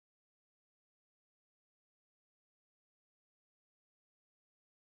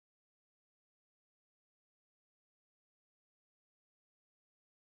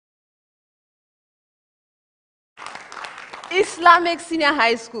Islamic Senior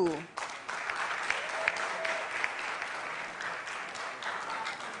High School.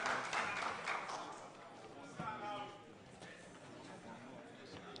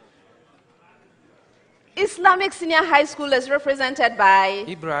 Islamic Senior High School is represented by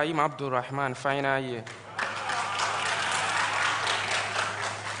Ibrahim Abdul Rahman, final year.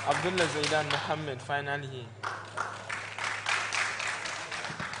 Abdul Rahman Ibrahim, final year.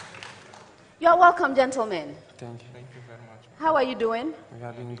 You're welcome, gentlemen. Thank you. Thank you very much. How are you doing? We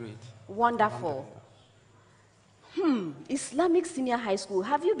are doing great. Wonderful. Islamic Senior High School.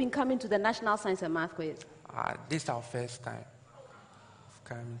 Have you been coming to the National Science and Math Quiz? This is our first time of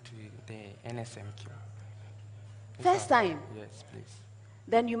coming to the NSMQ. First time? Yes, please.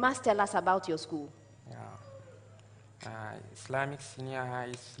 Then you must tell us about your school. Yeah. Islamic Senior High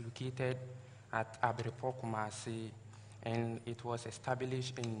is located at Abrepok, Kumasi, and it was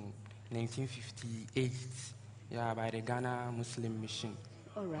established in 1958 by the Ghana Muslim Mission.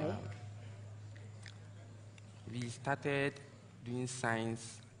 All right. We started doing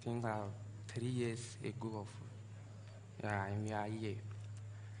science, I think, 3 years ago. And we are here.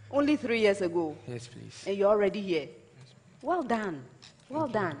 Only 3 years ago? Yes, please. And you're already here? Well done. Well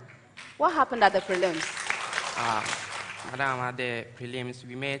done. What happened at the prelims? Madam, at the prelims,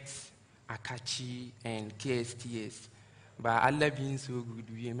 we met Akachi and KSTS. But Allah being so good,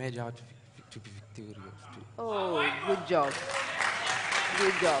 we emerged out to be victorious too. Oh, good job.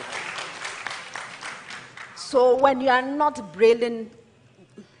 Good job. So when you are not brailing,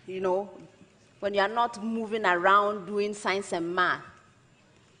 when you are not moving around doing science and math,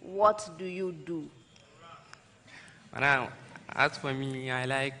 what do you do? Madam, as for me, I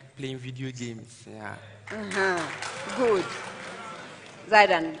like playing video games. Yeah. Good.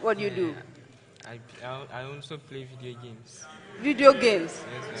 Zaidan, what do you do? I also play video games. Video games?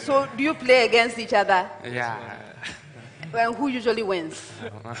 Yes, so do you play against each other? Yeah. Well, who usually wins?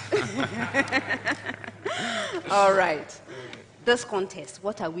 All right. This contest,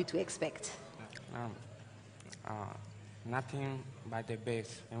 what are we to expect? Nothing but the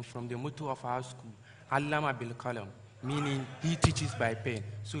best. And from the motto of our school, Allama bil Qalam, meaning he teaches by pen.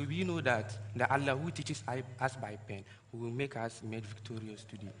 So we know that the Allah who teaches us by pen will make us made victorious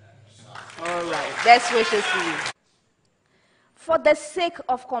today. All right. Best wishes to you. For the sake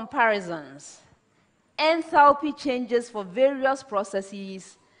of comparisons, enthalpy changes for various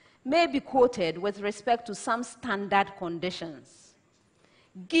processes may be quoted with respect to some standard conditions.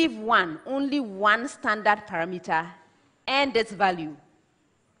 Give only one standard parameter and its value.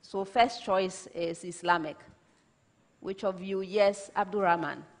 So first choice is Islamic. Which of you? Yes, Abdul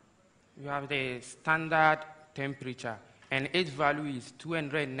Rahman. You have the standard temperature, and its value is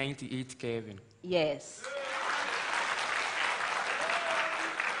 298 Kelvin. Yes.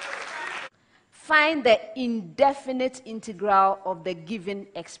 Find the indefinite integral of the given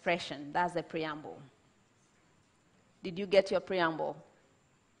expression. That's the preamble. Did you get your preamble?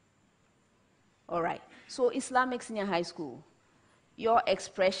 All right. So Islamic Senior High School, your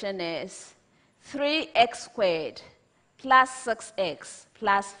expression is 3x squared plus 6x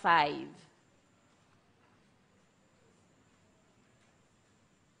plus 5.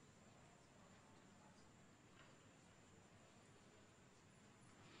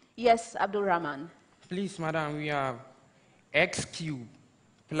 Yes, Abdul Rahman. Please, madam, we have x cubed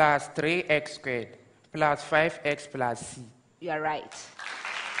plus 3x squared plus 5x plus c. You are right.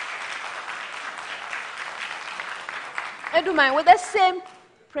 Edumai, with the same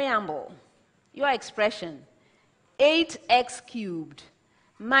preamble, your expression, 8x cubed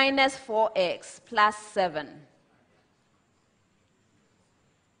minus 4x plus 7.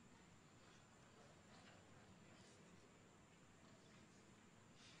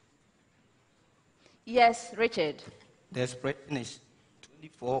 Yes, Richard. The expression is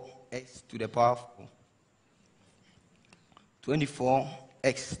 24x to the power 4.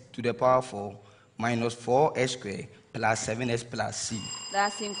 24x to the power 4 minus 4x squared plus 7x plus c.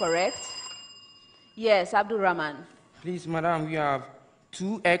 That's incorrect. Yes, Abdul Rahman. Please, madam, we have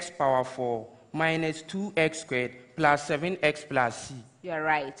 2x power 4 minus 2x squared plus 7x plus c. You are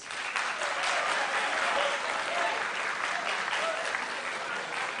right.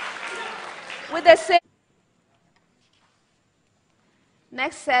 With the same.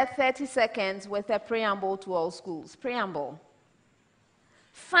 Next set, 30 seconds with a preamble to all schools. Preamble.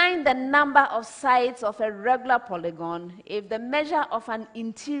 Find the number of sides of a regular polygon if the measure of an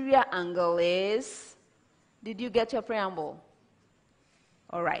interior angle is. Did you get your preamble?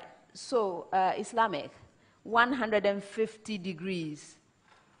 All right. So, Islamic, 150 degrees.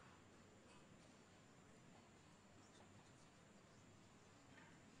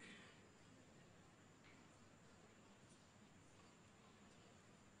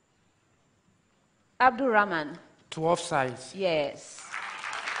 Abdul Rahman. 12 sides. Yes.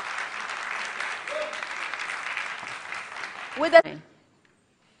 With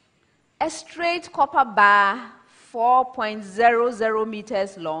a straight copper bar 4.00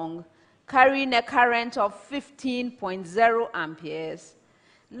 meters long, carrying a current of 15.0 amperes,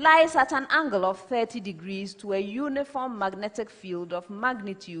 lies at an angle of 30 degrees to a uniform magnetic field of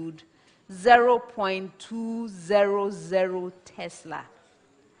magnitude 0.200 Tesla.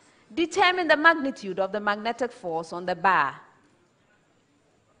 Determine the magnitude of the magnetic force on the bar.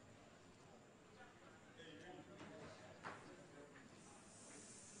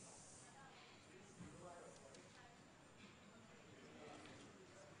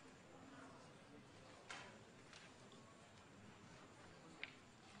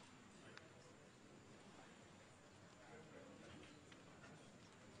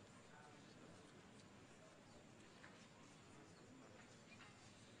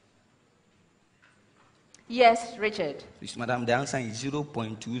 Yes, Richard. Please, madam, the answer is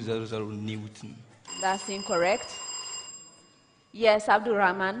 0.200 Newton. That's incorrect. Yes, Abdul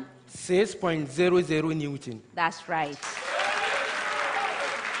Rahman. 6.00 Newton. That's right.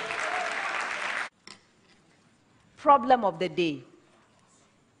 Problem of the day.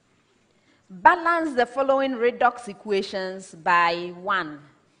 Balance the following redox equations by 1,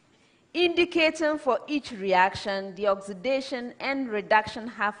 indicating for each reaction the oxidation and reduction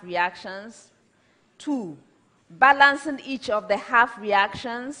half reactions. 2, balancing each of the half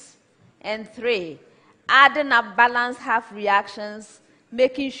reactions. And 3, adding up balanced half reactions,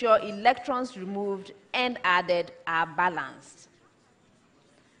 making sure electrons removed and added are balanced.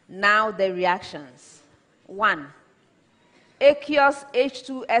 Now the reactions. 1, aqueous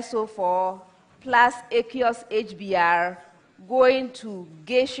H2SO4 plus aqueous HBr going to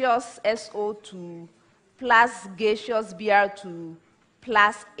gaseous SO2 plus gaseous Br2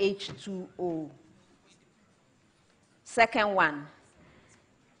 plus H2O. Second one,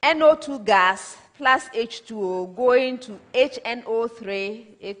 NO2 gas plus H2O going to HNO3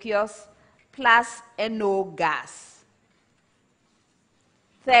 aqueous plus NO gas.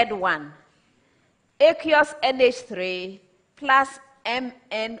 Third one, aqueous NH3 plus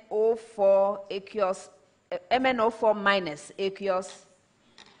MnO4 aqueous, MnO4 minus aqueous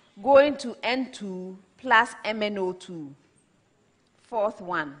going to N2 plus MnO2. Fourth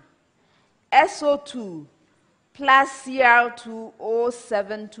one, SO2 plus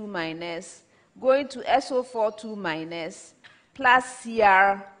Cr2O72 minus going to SO42 minus plus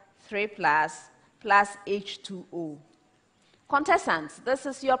Cr3 plus H2O. Contestants, this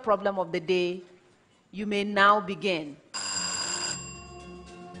is your problem of the day. You may now begin.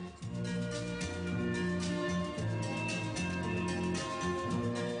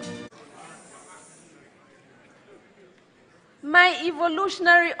 My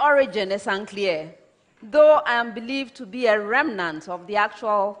evolutionary origin is unclear, though I am believed to be a remnant of the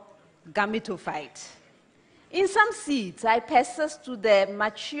actual gametophyte. In some seeds, I persist to the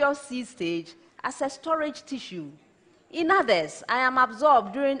mature seed stage as a storage tissue. In others, I am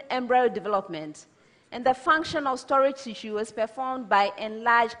absorbed during embryo development, and the function of storage tissue is performed by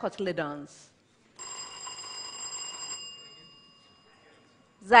enlarged cotyledons.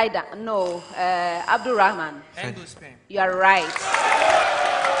 Zaida, no, Abdul Rahman. Endosperm. You are right.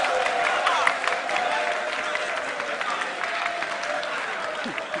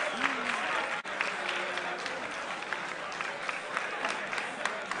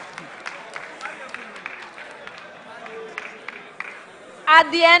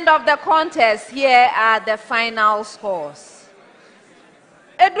 At the end of the contest, here are the final scores.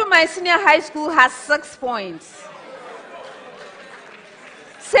 Edumai Senior High School has 6 points.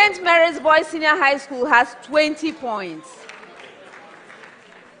 St. Mary's Boys Senior High School has 20 points.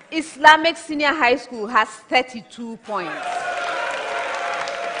 Islamic Senior High School has 32 points.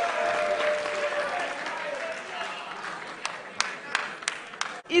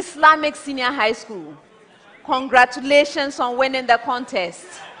 Islamic Senior High School, congratulations on winning the contest.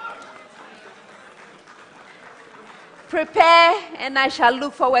 Prepare, and I shall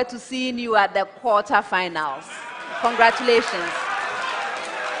look forward to seeing you at the quarterfinals. Congratulations.